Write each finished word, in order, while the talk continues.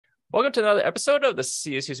Welcome to another episode of the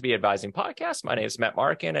CSUSB Advising Podcast. My name is Matt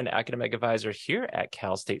Markin, an academic advisor here at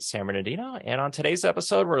Cal State San Bernardino. And on today's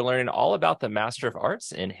episode, we're learning all about the Master of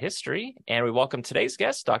Arts in History. And we welcome today's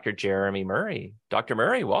guest, Dr. Jeremy Murray. Dr.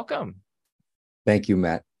 Murray, welcome. Thank you,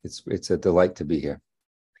 Matt. It's a delight to be here.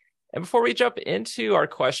 And before we jump into our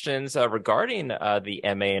questions regarding the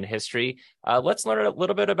MA in History, let's learn a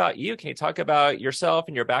little bit about you. Can you talk about yourself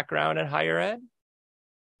and your background in higher ed?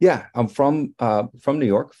 Yeah, I'm from New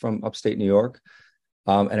York, from upstate New York,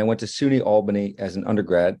 and I went to SUNY Albany as an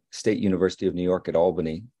undergrad, State University of New York at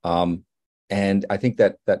Albany, and I think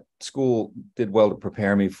that school did well to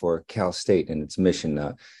prepare me for Cal State and its mission.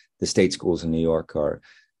 The state schools in New York are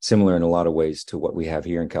similar in a lot of ways to what we have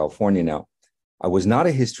here in California now. I was not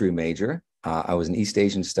a history major. I was an East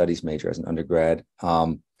Asian Studies major as an undergrad,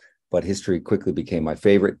 but history quickly became my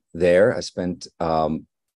favorite there. I spent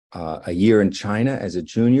a year in China as a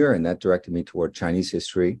junior, and that directed me toward Chinese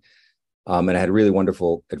history. And I had really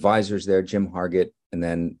wonderful advisors there, Jim Hargett, and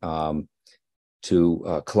then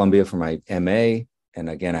to Columbia for my MA. And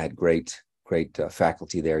again, I had great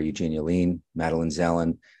faculty there, Eugenia Lean, Madeline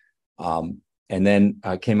Zellen. And then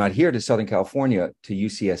I came out here to Southern California to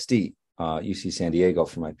UCSD, UC San Diego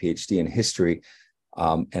for my PhD in history.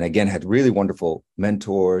 And again, had really wonderful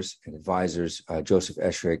mentors and advisors, Joseph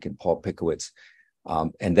Eschrich and Paul Pickowitz.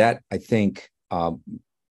 And that, I think,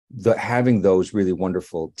 having those really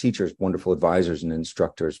wonderful teachers, wonderful advisors and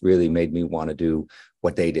instructors really made me want to do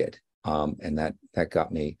what they did. And that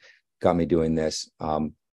got me doing this,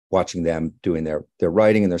 watching them doing their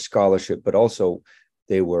writing and their scholarship, but also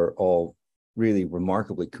they were all really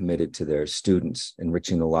remarkably committed to their students,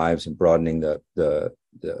 enriching the lives and broadening the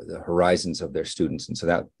horizons of their students. And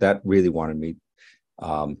so that really wanted me,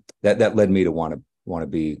 that led me to want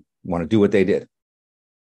to do what they did.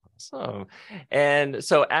 Awesome. And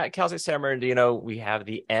so at Cal State San Bernardino, we have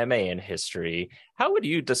the MA in History. How would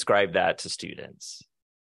you describe that to students?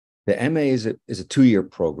 The MA is a 2-year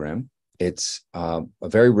program. It's a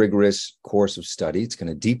very rigorous course of study. It's going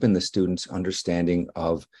to deepen the students' understanding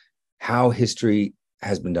of how history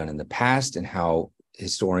has been done in the past and how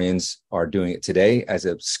historians are doing it today as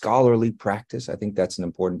a scholarly practice. I think that's an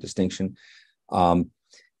important distinction.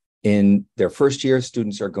 In their first year,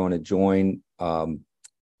 students are going to join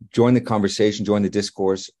the conversation, join the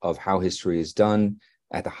discourse of how history is done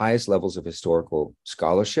at the highest levels of historical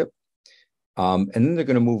scholarship. And then they're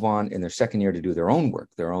going to move on in their second year to do their own work,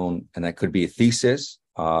 and that could be a thesis,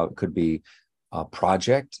 it could be a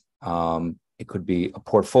project, it could be a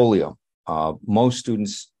portfolio. Most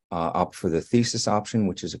students opt for the thesis option,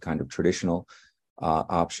 which is a kind of traditional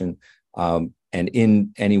option. And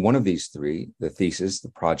in any one of these three, the thesis, the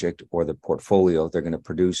project, or the portfolio, they're going to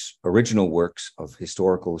produce original works of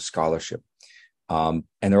historical scholarship. And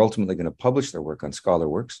they're ultimately going to publish their work on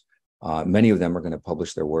ScholarWorks. Many of them are going to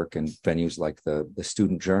publish their work in venues like the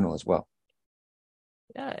student journal as well.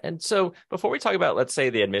 Yeah. And so before we talk about, let's say,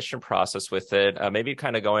 the admission process with it, maybe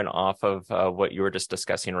kind of going off of what you were just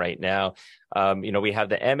discussing right now, we have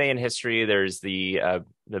the MA in History, there's the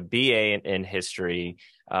BA in History.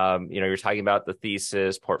 You're talking about the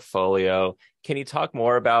thesis, portfolio. Can you talk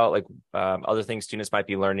more about other things students might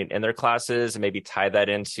be learning in their classes and maybe tie that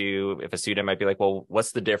into if a student might be like, well,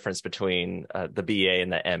 what's the difference between the BA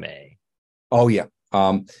and the MA? Oh, yeah.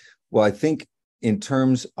 Well, I think in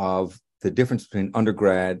terms of the difference between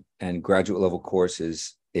undergrad and graduate level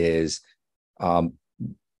courses is the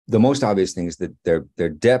most obvious thing is that their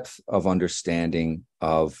depth of understanding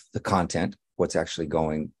of the content, what's actually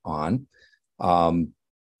going on,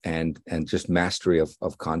 and just mastery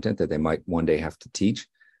of content that they might one day have to teach.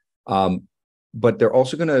 But they're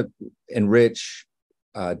also going to enrich,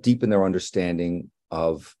 deepen their understanding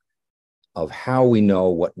of how we know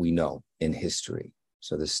what we know in history.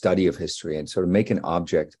 So the study of history, and sort of make an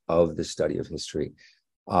object of the study of history.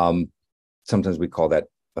 Sometimes we call that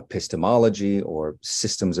epistemology or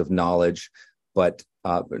systems of knowledge, but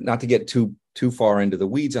not to get too far into the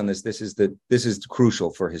weeds on this. This is crucial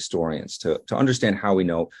for historians to understand how we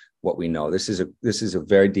know what we know. This is a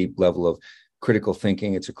very deep level of critical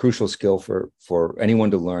thinking. It's a crucial skill for anyone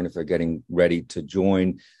to learn if they're getting ready to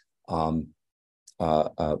join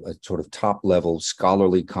a sort of top-level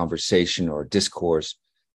scholarly conversation or discourse.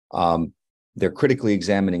 They're critically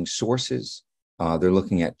examining sources. They're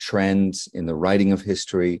looking at trends in the writing of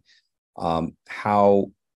history,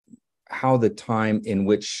 how the time in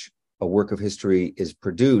which a work of history is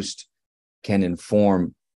produced can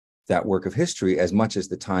inform that work of history as much as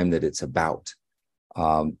the time that it's about.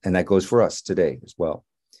 And that goes for us today as well.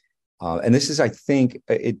 And this is, I think,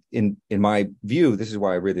 in my view, this is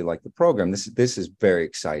why I really like the program. This is very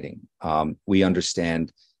exciting. We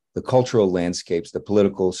understand the cultural landscapes, the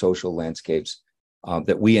political, social landscapes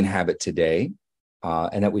that we inhabit today,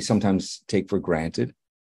 and that we sometimes take for granted.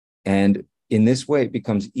 And in this way, it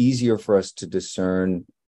becomes easier for us to discern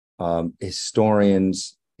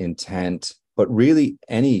historians' intent, but really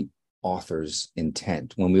any author's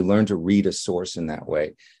intent when we learn to read a source in that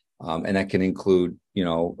way. And that can include,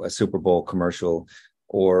 a Super Bowl commercial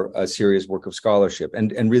or a serious work of scholarship,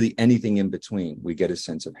 and really anything in between. We get a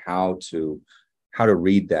sense of how to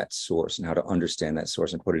read that source and how to understand that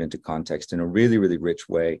source and put it into context in a really, really rich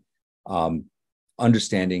way.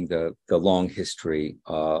 Understanding the long history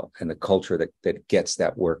and the culture that gets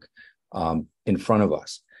that work in front of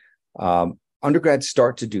us. Undergrads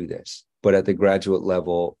start to do this, but at the graduate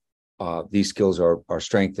level, these skills are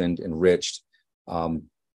strengthened, enriched,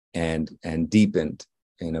 and deepened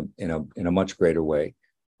in a much greater way,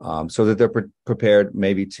 so that they're prepared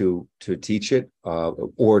maybe to teach it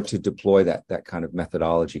or to deploy that kind of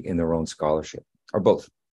methodology in their own scholarship, or both.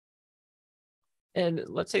 And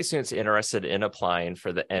let's say students interested in applying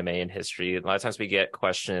for the MA in history. A lot of times we get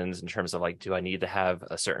questions in terms of like, do I need to have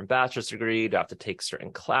a certain bachelor's degree? Do I have to take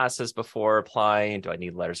certain classes before applying? Do I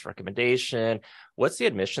need letters of recommendation? What's the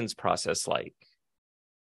admissions process like?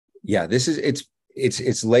 Yeah,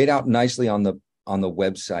 it's laid out nicely on the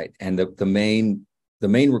website, and the main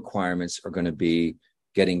requirements are going to be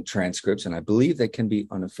getting transcripts, and I believe they can be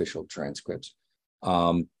unofficial transcripts,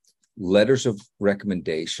 letters of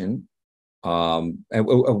recommendation. And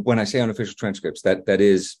when I say unofficial transcripts, that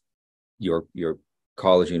is your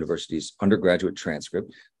college, university's undergraduate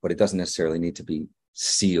transcript, but it doesn't necessarily need to be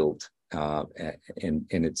sealed in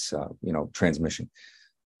its transmission.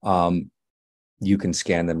 You can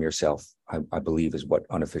scan them yourself, I believe is what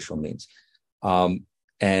unofficial means.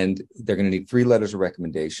 And they're going to need 3 letters of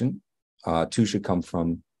recommendation. 2 should come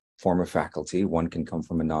from former faculty. 1 can come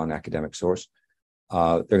from a non-academic source.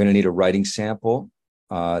 They're going to need a writing sample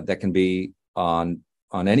that can be on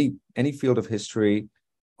any field of history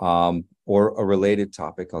or a related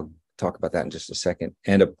topic. I'll talk about that in just a second.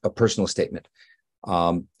 And a personal statement.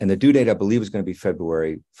 And the due date, I believe, is going to be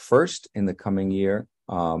February 1st in the coming year.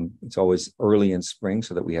 It's always early in spring,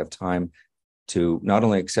 so that we have time to not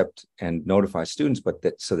only accept and notify students, but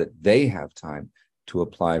so that they have time to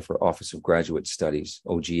apply for Office of Graduate Studies,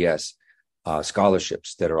 OGS,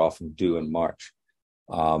 scholarships that are often due in March.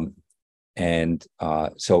 So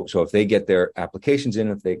if they get their applications in,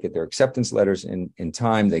 if they get their acceptance letters in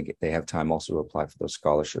time, they have time also to apply for those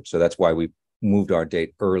scholarships. So that's why we moved our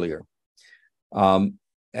date earlier. And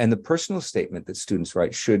the personal statement that students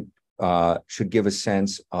write should give a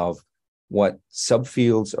sense of what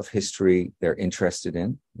subfields of history they're interested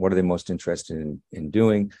in. What are they most interested in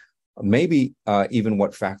doing? Maybe even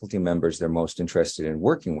what faculty members they're most interested in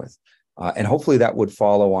working with. And hopefully that would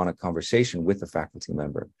follow on a conversation with a faculty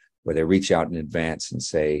member where they reach out in advance and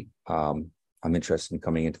say, I'm interested in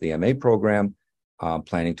coming into the MA program,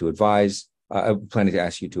 planning to advise, planning to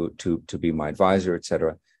ask you to be my advisor, et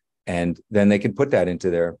cetera. And then they can put that into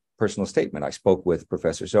their personal statement. I spoke with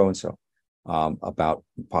Professor so-and-so about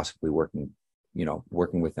possibly working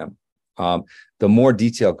with them. The more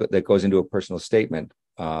detail that goes into a personal statement,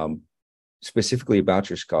 specifically about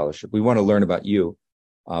your scholarship, we want to learn about you,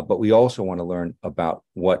 but we also want to learn about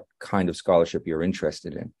what kind of scholarship you're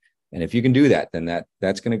interested in. And if you can do that, then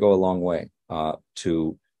that's going to go a long way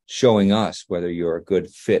to showing us whether you're a good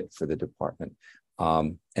fit for the department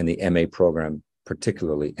and the MA program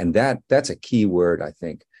particularly. And that's a key word, I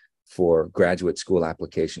think, for graduate school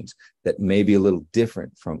applications that may be a little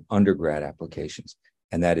different from undergrad applications.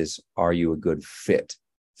 And that is, are you a good fit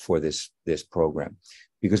for this program?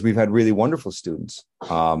 Because we've had really wonderful students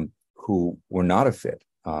who were not a fit.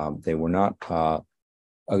 They were not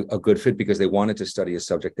a good fit because they wanted to study a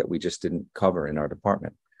subject that we just didn't cover in our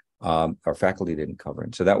department. Our faculty didn't cover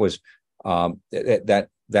it. So that was that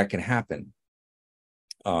can happen.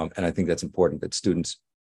 And I think that's important that students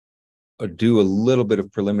do a little bit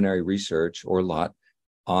of preliminary research or a lot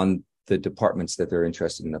on the departments that they're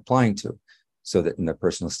interested in applying to, so that in their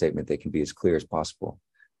personal statement they can be as clear as possible.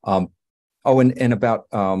 And about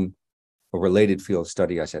a related field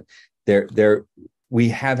study, I said we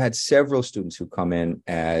have had several students who come in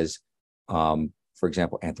as, for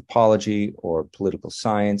example, anthropology or political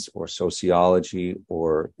science or sociology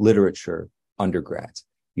or literature undergrads.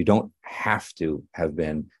 You don't have to have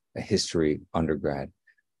been a history undergrad.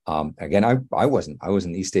 Again, I wasn't. I was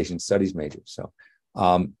an East Asian Studies major. So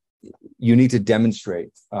you need to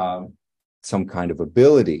demonstrate some kind of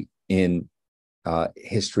ability in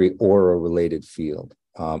history or a related field.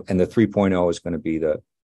 And the 3.0 is going to be the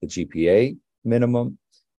GPA minimum.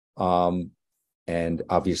 And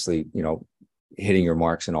obviously, hitting your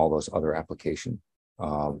marks in all those other application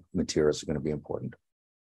materials are going to be important.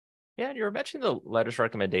 Yeah, and you were mentioning the letters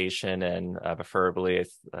recommendation, and preferably,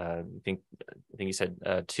 I think you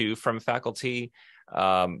said two from faculty.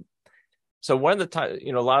 So one of the time,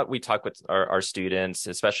 a lot we talk with our students,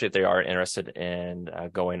 especially if they are interested in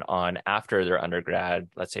going on after their undergrad,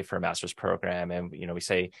 let's say for a master's program, and we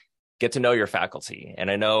say, get to know your faculty. And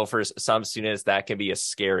I know for some students that can be a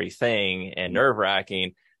scary thing and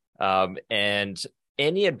nerve-wracking. And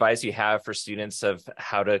any advice you have for students of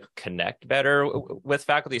how to connect better with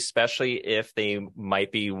faculty, especially if they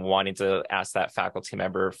might be wanting to ask that faculty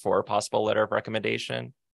member for a possible letter of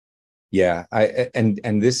recommendation? Yeah,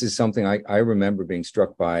 and this is something I remember being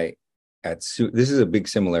struck by this is a big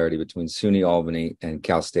similarity between SUNY Albany and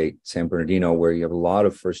Cal State San Bernardino, where you have a lot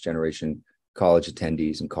of first generation college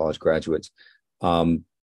attendees and college graduates.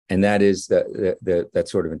 And that is that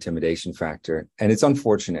sort of intimidation factor. And it's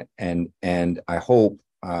unfortunate. And I hope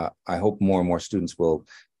more and more students will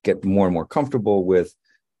get more and more comfortable with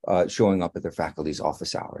showing up at their faculty's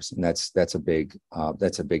office hours. And that's a big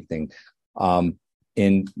thing.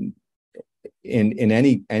 In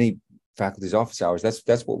any faculty's office hours,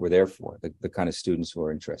 that's what we're there for. The kind of students who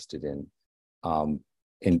are interested in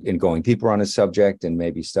going deeper on a subject and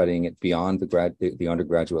maybe studying it beyond the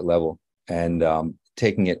undergraduate level, and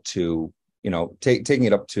taking it to taking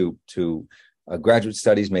it up to graduate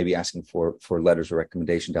studies, maybe asking for letters of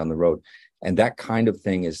recommendation down the road. And that kind of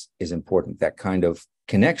thing is important. That kind of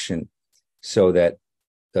connection, so that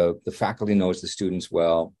the faculty knows the students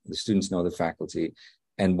well, the students know the faculty.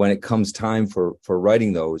 And when it comes time for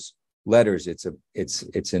writing those letters,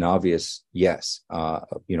 it's an obvious yes.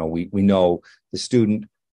 We know the student,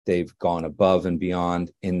 they've gone above and beyond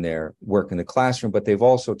in their work in the classroom, but they've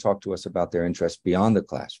also talked to us about their interests beyond the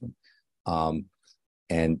classroom. And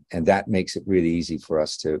that makes it really easy for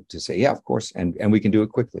us to say, yeah, of course, and we can do it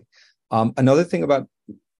quickly. Another thing about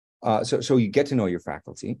so you get to know your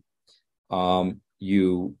faculty.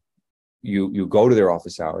 You go to their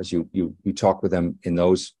office hours, you talk with them in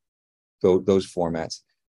those formats.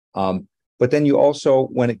 But then you also,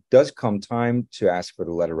 when it does come time to ask for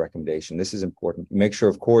the letter recommendation, this is important. Make sure,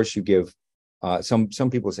 of course, you give some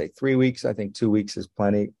people say 3 weeks. I think 2 weeks is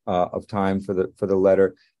plenty of time for the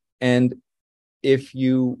letter. And if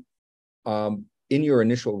you in your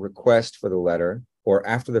initial request for the letter, or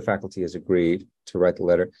after the faculty has agreed to write the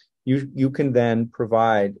letter, you can then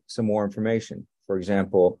provide some more information. For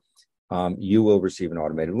example, you will receive an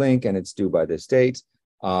automated link and it's due by this date.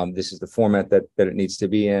 This is the format that it needs to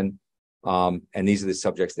be in. And these are the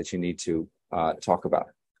subjects that you need to talk about.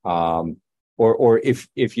 Or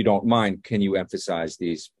if you don't mind, can you emphasize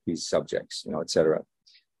these subjects, et cetera.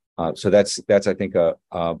 So that's I think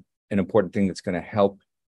an important thing that's going to help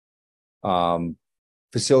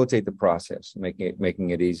facilitate the process,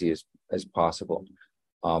 making it easy as possible.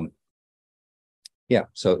 So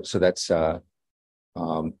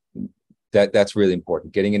that's really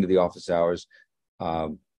important. Getting into the office hours,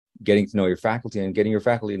 getting to know your faculty, and getting your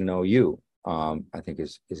faculty to know you, I think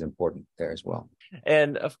is important there as well.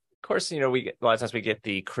 And of course, a lot of times we get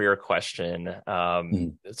the career question.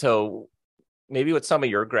 So maybe with some of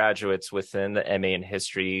your graduates within the MA in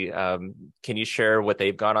history, can you share what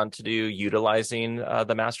they've gone on to do utilizing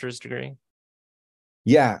the master's degree?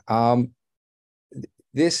 Yeah.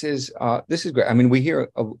 This is great. I mean, we hear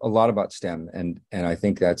a lot about STEM, and I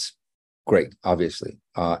think that's great, obviously,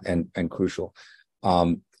 and crucial.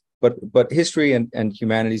 But history and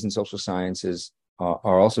humanities and social sciences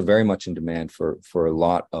are also very much in demand for a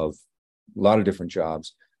lot of different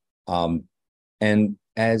jobs. And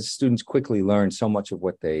as students quickly learn, so much of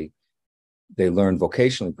what they learn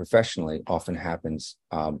vocationally, professionally, often happens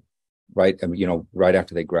right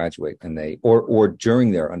after they graduate, and or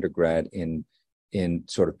during their undergrad in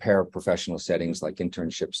sort of paraprofessional settings like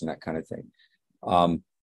internships and that kind of thing.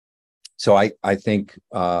 So I think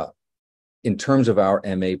in terms of our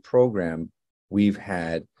MA program, we've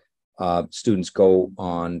had students go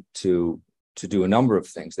on to do a number of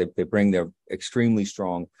things. They bring their extremely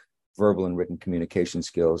strong verbal and written communication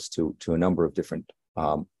skills to a number of different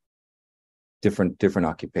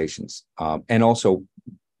occupations, and also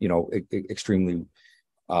extremely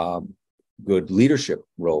good leadership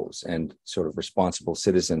roles and sort of responsible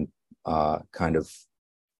citizen kind of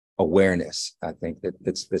awareness. I think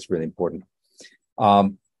that's really important.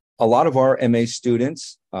 A lot of our MA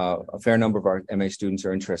students, a fair number of our MA students,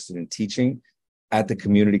 are interested in teaching at the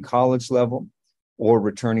community college level, or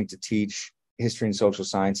returning to teach history and social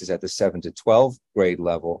sciences at the 7 to 12 grade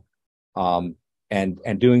level, and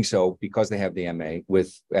doing so because they have the MA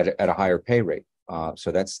at a higher pay rate.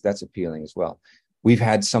 So that's appealing as well. We've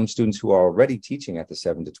had some students who are already teaching at the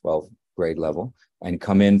 7 to 12 grade level and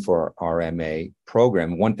come in for our MA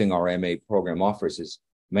program. One thing our MA program offers is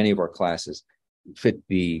many of our classes fit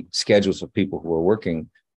the schedules of people who are working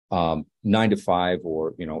 9 to 5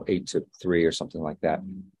 or 8 to 3 or something like that,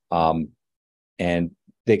 and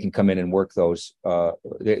they can come in and work those.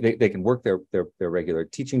 They can work their regular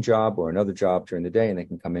teaching job or another job during the day, and they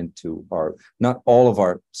can come into our, not all of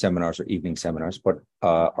our seminars are evening seminars, but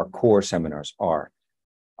our core seminars are.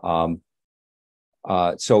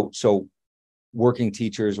 So working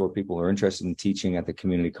teachers or people who are interested in teaching at the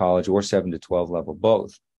community college or 7 to 12 level,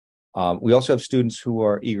 both. We also have students who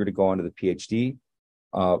are eager to go on to the PhD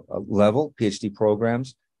level, PhD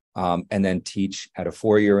programs, and then teach at a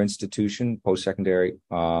 4-year institution, post-secondary.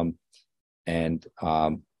 And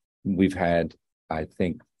we've had, I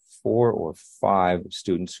think, 4 or 5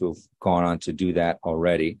 students who have gone on to do that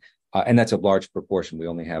already. And that's a large proportion. We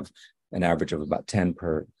only have an average of about 10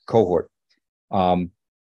 per cohort.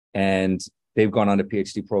 And they've gone on to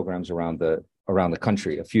PhD programs around the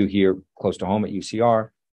country, a few here close to home at UCR,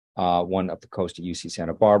 one up the coast at UC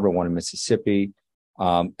Santa Barbara, one in Mississippi.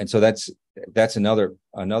 And so that's another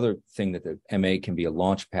thing that the MA can be a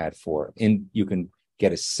launch pad for. You can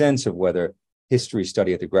get a sense of whether history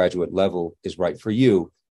study at the graduate level is right for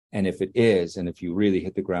you. And if it is, and if you really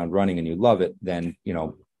hit the ground running and you love it, then,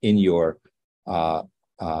 in your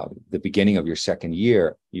the beginning of your second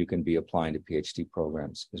year, you can be applying to PhD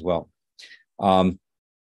programs as well.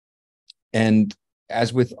 And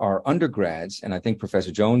as with our undergrads, and I think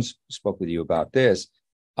Professor Jones spoke with you about this,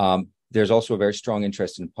 there's also a very strong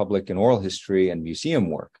interest in public and oral history and museum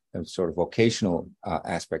work, and sort of vocational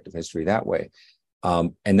aspect of history that way.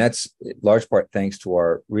 And that's in large part thanks to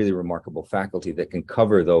our really remarkable faculty that can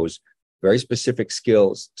cover those very specific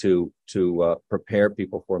skills to prepare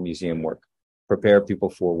people for museum work, prepare people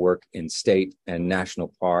for work in state and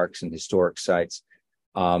national parks and historic sites,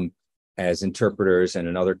 as interpreters and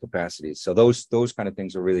in other capacities. So those kind of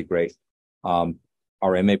things are really great. Our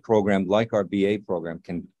MA program, like our BA program,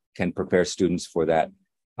 can prepare students for that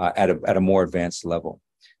at a more advanced level.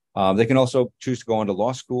 They can also choose to go on to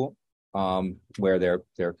law school, where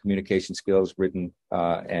their communication skills, written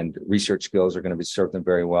and research skills are going to serve them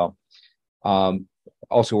very well.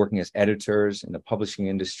 Also working as editors in the publishing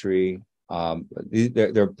industry.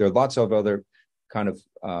 There are lots of other kind of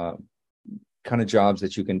jobs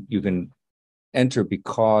that you can enter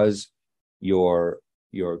because your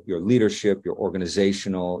leadership, your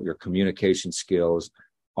organizational, your communication skills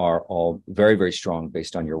are all very, very strong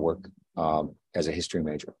based on your work as a history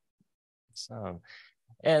major. So,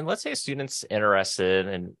 and let's say a student's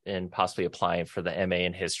interested in possibly applying for the MA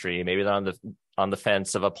in history. Maybe they're on the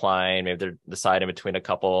fence of applying. Maybe they're deciding between a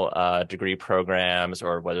couple degree programs,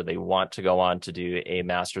 or whether they want to go on to do a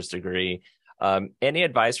master's degree. Any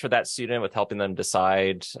advice for that student with helping them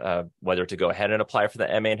decide whether to go ahead and apply for the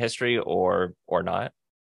MA in history or not?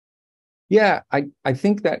 Yeah, I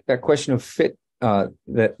think that question of fit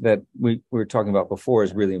that we were talking about before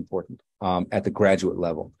is really important at the graduate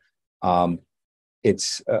level.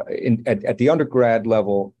 It's at the undergrad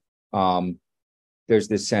level, there's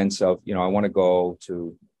this sense of, I want to go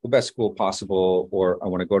to the best school possible, or I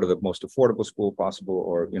want to go to the most affordable school possible,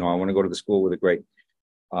 or, I want to go to the school with a great,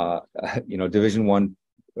 Division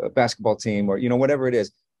I basketball team, or, whatever it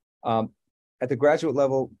is. At the graduate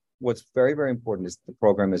level, what's very, very important is the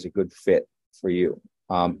program is a good fit for you.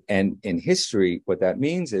 And in history, what that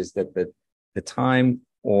means is that the time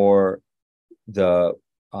or the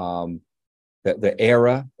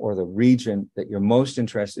era or the region that you're most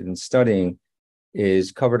interested in studying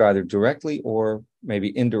is covered either directly or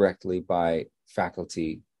maybe indirectly by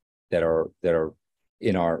faculty that are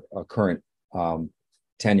in our current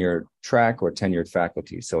tenure track or tenured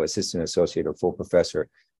faculty. So assistant, associate, or full professor.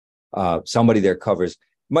 Somebody there covers,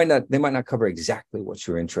 they might not cover exactly what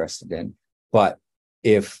you're interested in, but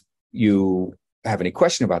if you have any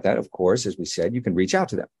question about that, of course, as we said, you can reach out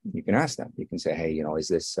to them. You can ask them. You can say, hey, is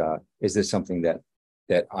this something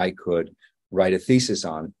that I could write a thesis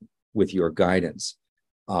on with your guidance?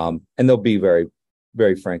 And they'll be very,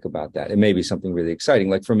 very frank about that. It may be something really exciting.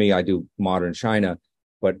 Like for me, I do modern China,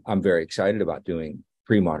 but I'm very excited about doing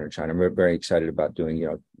pre-modern China. I'm very excited about doing,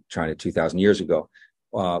 China 2,000 years ago.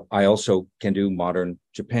 I also can do modern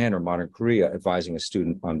Japan or modern Korea, advising a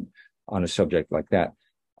student on a subject like that.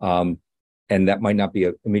 And that might not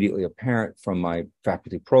be immediately apparent from my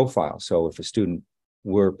faculty profile. So if a student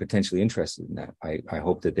were potentially interested in that, I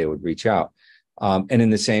hope that they would reach out. And in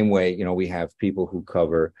the same way, we have people who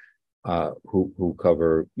cover who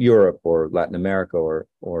cover Europe or Latin America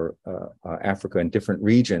or Africa in different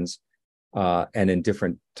regions and in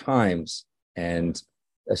different times. and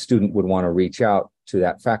a student would want to reach out to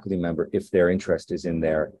that faculty member if their interest is in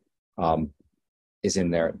their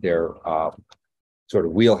sort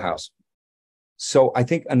of wheelhouse. So I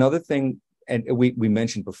think another thing, and we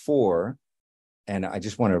mentioned before, and I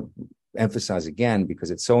just want to emphasize again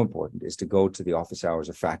because it's so important, is to go to the office hours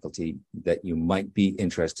of faculty that you might be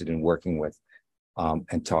interested in working with,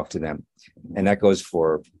 and talk to them. And that goes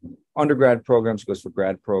for undergrad programs, goes for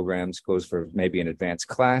grad programs, goes for maybe an advanced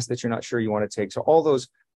class that you're not sure you want to take. So all those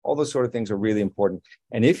sort of things are really important.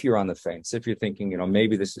 And if you're on the fence, if you're thinking,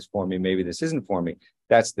 maybe this is for me, maybe this isn't for me,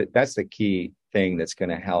 that's the key thing that's going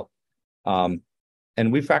to help.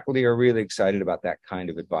 And we faculty are really excited about that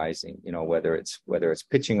kind of advising, whether it's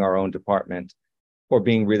pitching our own department or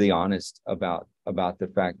being really honest about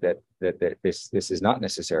the fact that this is not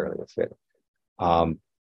necessarily a fit.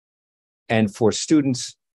 And for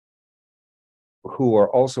students who are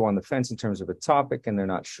also on the fence in terms of a topic and they're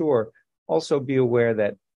not sure, also be aware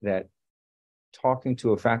that talking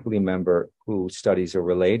to a faculty member who studies a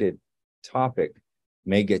related topic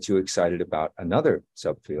may get you excited about another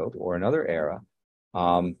subfield or another era.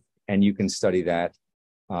 And you can study that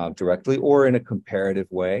directly or in a comparative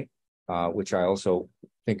way, which I also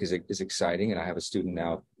think is exciting. And I have a student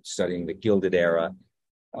now studying the Gilded Era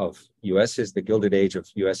of the Gilded Age of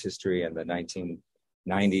U.S. history and the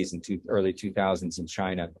 1990s and early 2000s in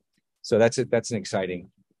China. So that's an exciting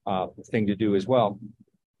thing to do as well.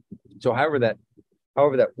 So however that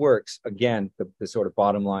works, again, the sort of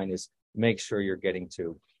bottom line is make sure you're getting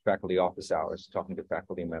to faculty office hours, talking to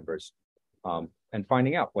faculty members, and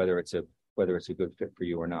finding out whether it's a good fit for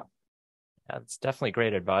you or not. That's definitely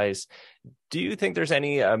great advice. Do you think there's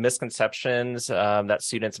any misconceptions that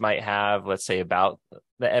students might have, let's say, about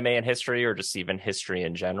the MA in history or just even history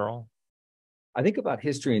in general? I think about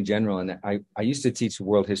history in general, and I used to teach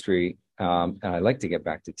world history, and I like to get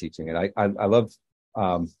back to teaching it. I love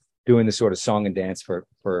doing the sort of song and dance for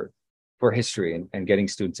history and getting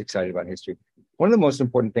students excited about history. One of the most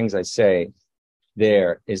important things I say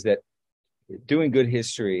there is that doing good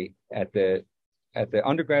history at the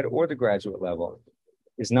undergrad or the graduate level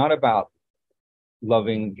is not about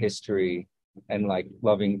loving history and like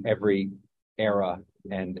loving every era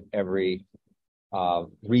and every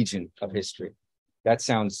region of history. That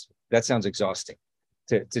sounds exhausting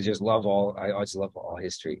to just love all. I just love all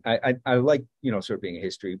history. I like, sort of being a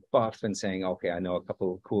history buff and saying, okay, I know a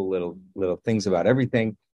couple of cool little things about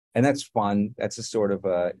everything. And that's fun. That's a sort of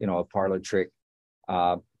a parlor trick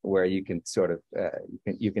where you can sort of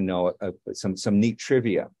you can know some neat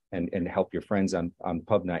trivia and help your friends on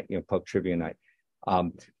pub night, pub trivia night.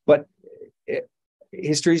 But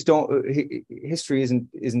history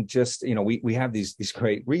isn't just, we have these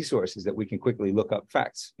great resources that we can quickly look up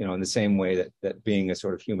facts, in the same way that being a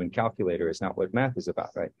sort of human calculator is not what math is about,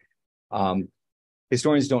 right?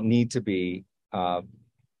 Historians don't need to be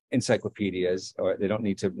encyclopedias, or they don't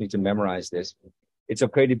need to memorize this. It's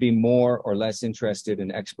okay to be more or less interested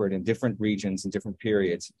and expert in different regions and different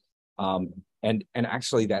periods. And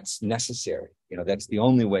actually that's necessary. That's the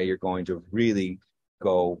only way you're going to really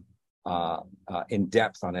go in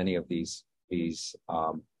depth on any of these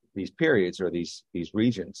periods or these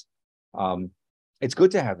regions. It's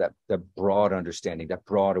good to have that broad understanding, that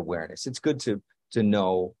broad awareness. It's good to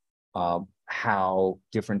know how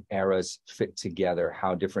different eras fit together,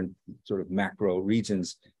 how different sort of macro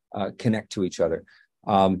regions connect to each other.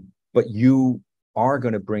 But you are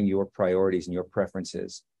going to bring your priorities and your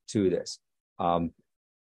preferences to this.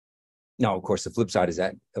 Now, of course, the flip side is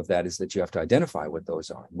that you have to identify what those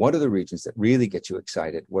are. What are the regions that really get you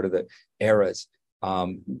excited? What are the eras?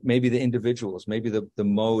 Maybe the individuals, maybe the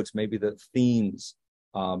modes, maybe the themes,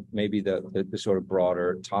 maybe the sort of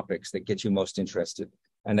broader topics that get you most interested.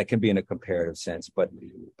 And that can be in a comparative sense, but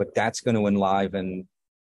that's going to enliven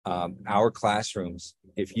our classrooms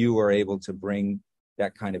if you are able to bring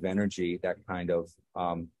that kind of energy, that kind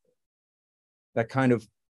of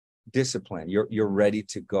discipline. You're ready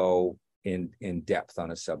to go in depth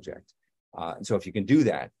on a subject. And so if you can do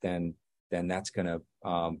that, then that's going to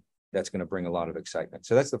bring a lot of excitement.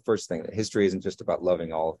 So that's the first thing. That history isn't just about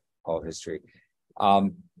loving all history.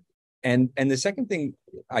 And the second thing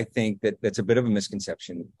I think that's a bit of a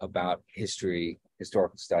misconception about history,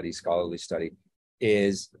 historical study, scholarly study,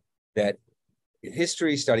 is that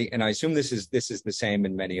history study, and I assume this is the same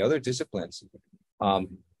in many other disciplines,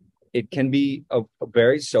 it can be a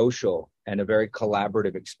very social and a very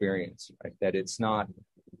collaborative experience, right? That it's not,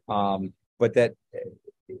 but that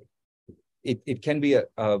it can be a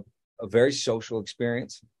very social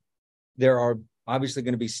experience. There are obviously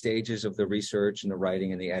going to be stages of the research and the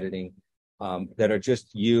writing and the editing that are just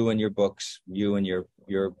you and your books, you and your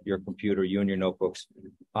computer, you and your notebooks.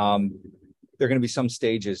 There are going to be some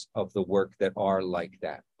stages of the work that are like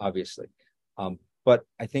that, obviously. But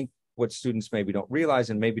I think what students maybe don't realize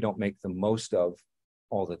and maybe don't make the most of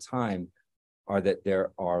all the time are that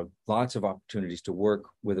there are lots of opportunities to work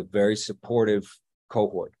with a very supportive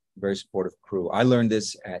cohort, very supportive crew. I learned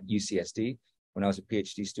this at UCSD when I was a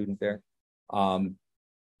PhD student there,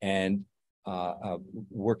 and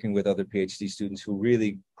working with other PhD students who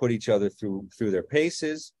really put each other through their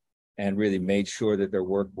paces and really made sure that their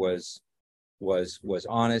work was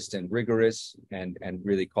honest and rigorous, and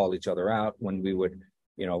really called each other out when we would,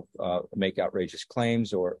 make outrageous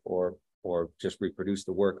claims or just reproduce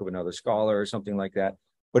the work of another scholar or something like that,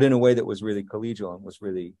 but in a way that was really collegial and was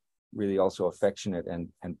really, really also affectionate and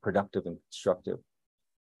productive and constructive.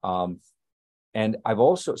 And I've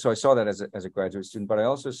also, so I saw that as a graduate student, but I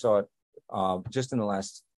also saw it just in the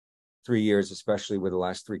last 3 years, especially with the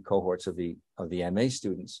last 3 cohorts of the MA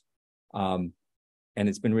students. And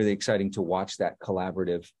it's been really exciting to watch that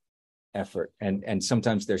collaborative effort. And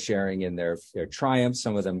sometimes they're sharing in their triumphs.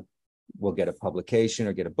 Some of them will get a publication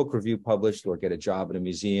or get a book review published or get a job at a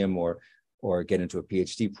museum or get into a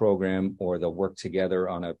PhD program, or they'll work together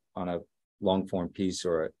on a long form piece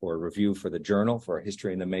or a review for the journal, for a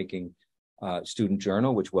History in the Making student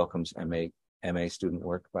journal, which welcomes MA student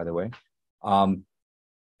work, by the way. And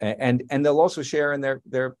they'll also share in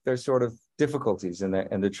their sort of difficulties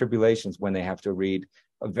and the tribulations when they have to read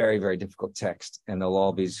a very, very difficult text, and they'll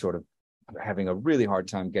all be sort of having a really hard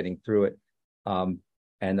time getting through it.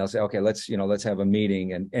 And they'll say, okay, let's have a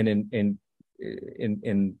meeting. And in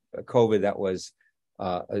COVID, that was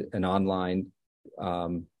an online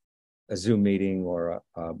a Zoom meeting or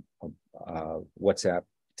a WhatsApp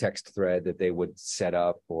text thread that they would set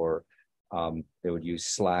up, or they would use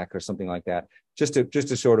Slack or something like that, just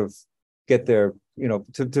to sort of get their,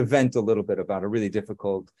 to vent a little bit about a really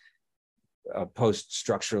difficult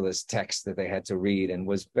post-structuralist text that they had to read and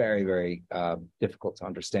was very, very difficult to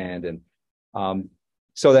understand. And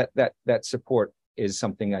so that support is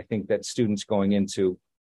something I think that students going into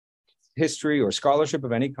history or scholarship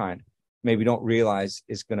of any kind maybe don't realize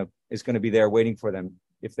is going to be there waiting for them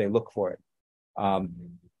if they look for it.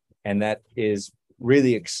 And that is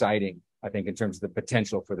really exciting, I think, in terms of the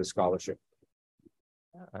potential for the scholarship.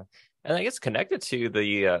 And I guess connected to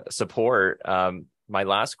the support, my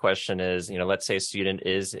last question is, let's say a student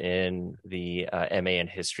is in the MA in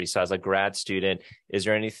history. So as a grad student, is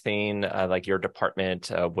there anything like your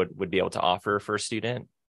department would be able to offer for a student?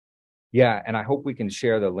 Yeah, and I hope we can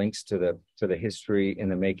share the links to the History in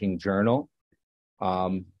the Making journal.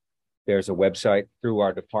 There's a website through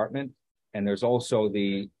our department, and there's also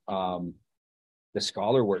the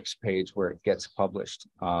ScholarWorks page where it gets published.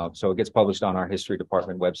 So it gets published on our history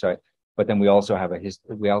department website, but then we also have a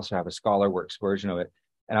ScholarWorks version of it.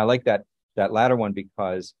 And I like that latter one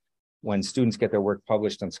because when students get their work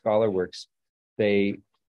published on ScholarWorks, they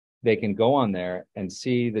can go on there and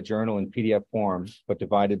see the journal in PDF form, but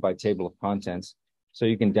divided by table of contents. So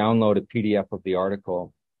you can download a PDF of the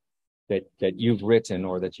article that you've written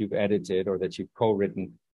or that you've edited or that you've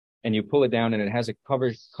co-written, and you pull it down and it has a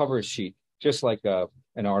cover sheet, just like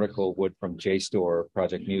an article would from JSTOR or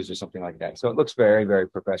Project News or something like that. So it looks very, very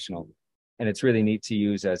professional, and it's really neat to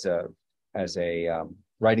use as a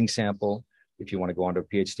writing sample if you want to go onto a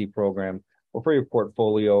PhD program, or for your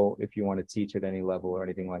portfolio if you want to teach at any level or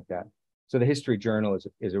anything like that. So the History Journal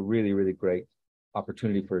is a really, really great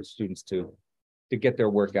opportunity for students to get their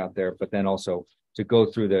work out there, but then also to go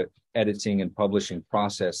through the editing and publishing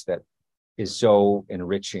process that is so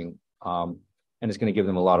enriching, and it's going to give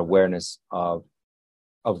them a lot of awareness of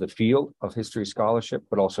the field of history scholarship,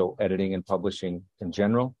 but also editing and publishing in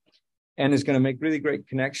general, and is going to make really great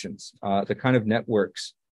connections, the kind of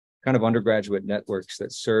networks, kind of undergraduate networks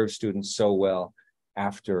that serve students so well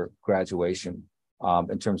after graduation,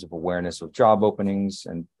 in terms of awareness of job openings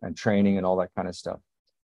and training and all that kind of stuff.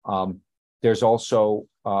 There's also,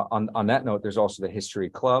 on that note, there's also the History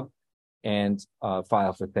Club and Phi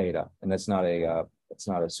Alpha Theta, and that's not a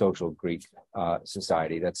social Greek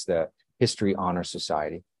society. That's the History Honor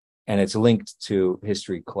Society, and it's linked to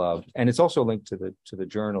History Club, and it's also linked to the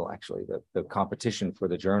journal. Actually, the competition for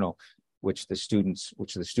the journal, which the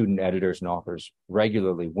student editors and authors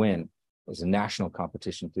regularly win, is a national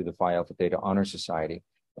competition through the Phi Alpha Theta Honor Society.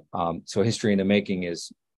 So History in the Making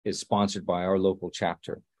is sponsored by our local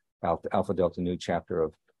chapter, Alpha Delta Nu chapter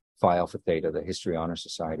of Phi Alpha Theta, the History Honor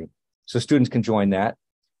Society. So students can join that.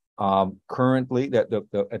 Currently,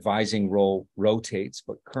 the advising role rotates,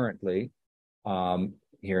 but currently,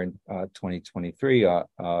 here in 2023,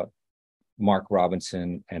 Mark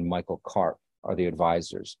Robinson and Michael Karp are the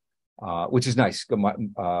advisors, which is nice.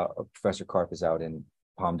 Professor Karp is out in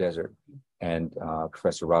Palm Desert, and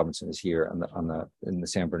Professor Robinson is here in the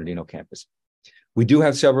San Bernardino campus. We do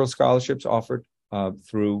have several scholarships offered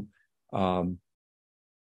through our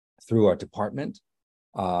department,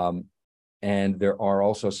 and there are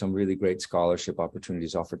also some really great scholarship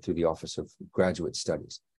opportunities offered through the Office of Graduate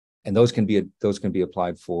Studies, and those can be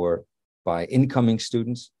applied for by incoming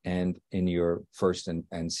students and in your first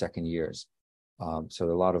and second years.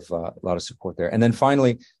 So a lot of support there. And then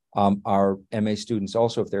finally, our MA students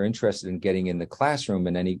also, if they're interested in getting in the classroom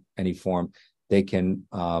in any form, they can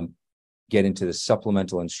get into the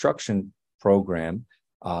supplemental instruction program.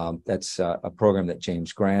 That's a program that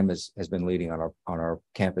James Graham has been leading on our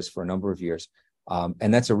campus for a number of years.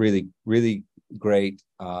 And that's a really, really great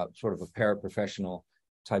sort of a paraprofessional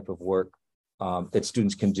type of work that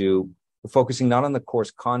students can do, focusing not on the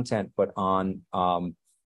course content, but on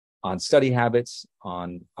study habits,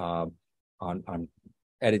 on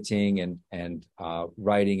editing and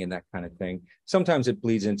writing and that kind of thing. Sometimes it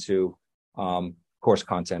bleeds into course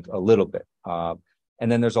content a little bit.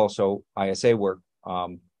 And then there's also ISA work,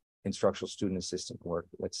 instructional student assistant work.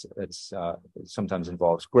 It's sometimes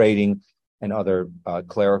involves grading and other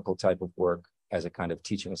clerical type of work as a kind of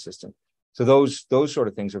teaching assistant. So those sort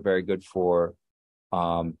of things are very good for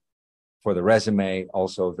the resume,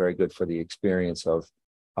 also very good for the experience of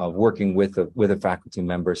working with a faculty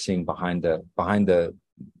member, seeing behind the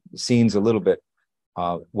scenes a little bit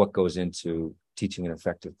what goes into teaching an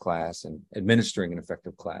effective class and administering an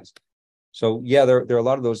effective class. So yeah, there are a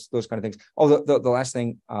lot of those kind of things. Oh, the last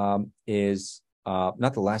thing is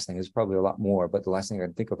not the last thing. There's probably a lot more, but the last thing I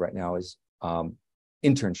can think of right now is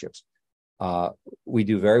internships. We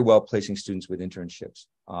do very well placing students with internships,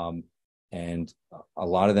 and a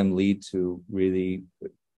lot of them lead to really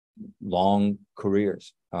long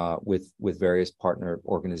careers with various partner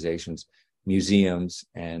organizations, museums,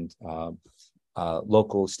 and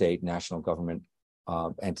local, state, national government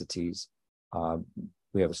entities.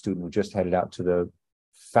 We have a student who just headed out to the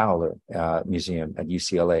Fowler Museum at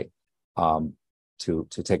UCLA to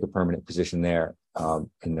take a permanent position there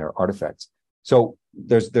in their artifacts. So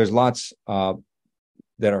there's lots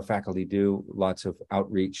that our faculty do, lots of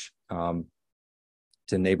outreach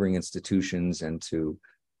to neighboring institutions and to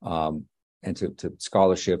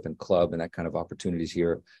scholarship and club and that kind of opportunities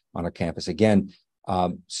here on our campus. Again,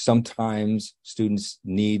 sometimes students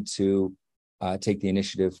need to take the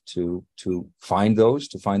initiative to find those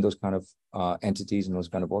kind of entities and those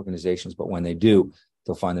kind of organizations. But when they do,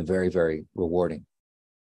 they'll find them very, very rewarding.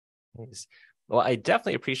 Nice. Well, I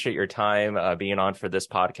definitely appreciate your time being on for this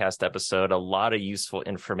podcast episode. A lot of useful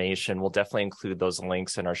information. We'll definitely include those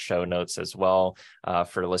links in our show notes as well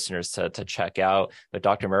for listeners to check out. But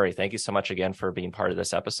Dr. Murray, thank you so much again for being part of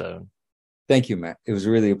this episode. Thank you, Matt. It was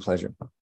really a pleasure.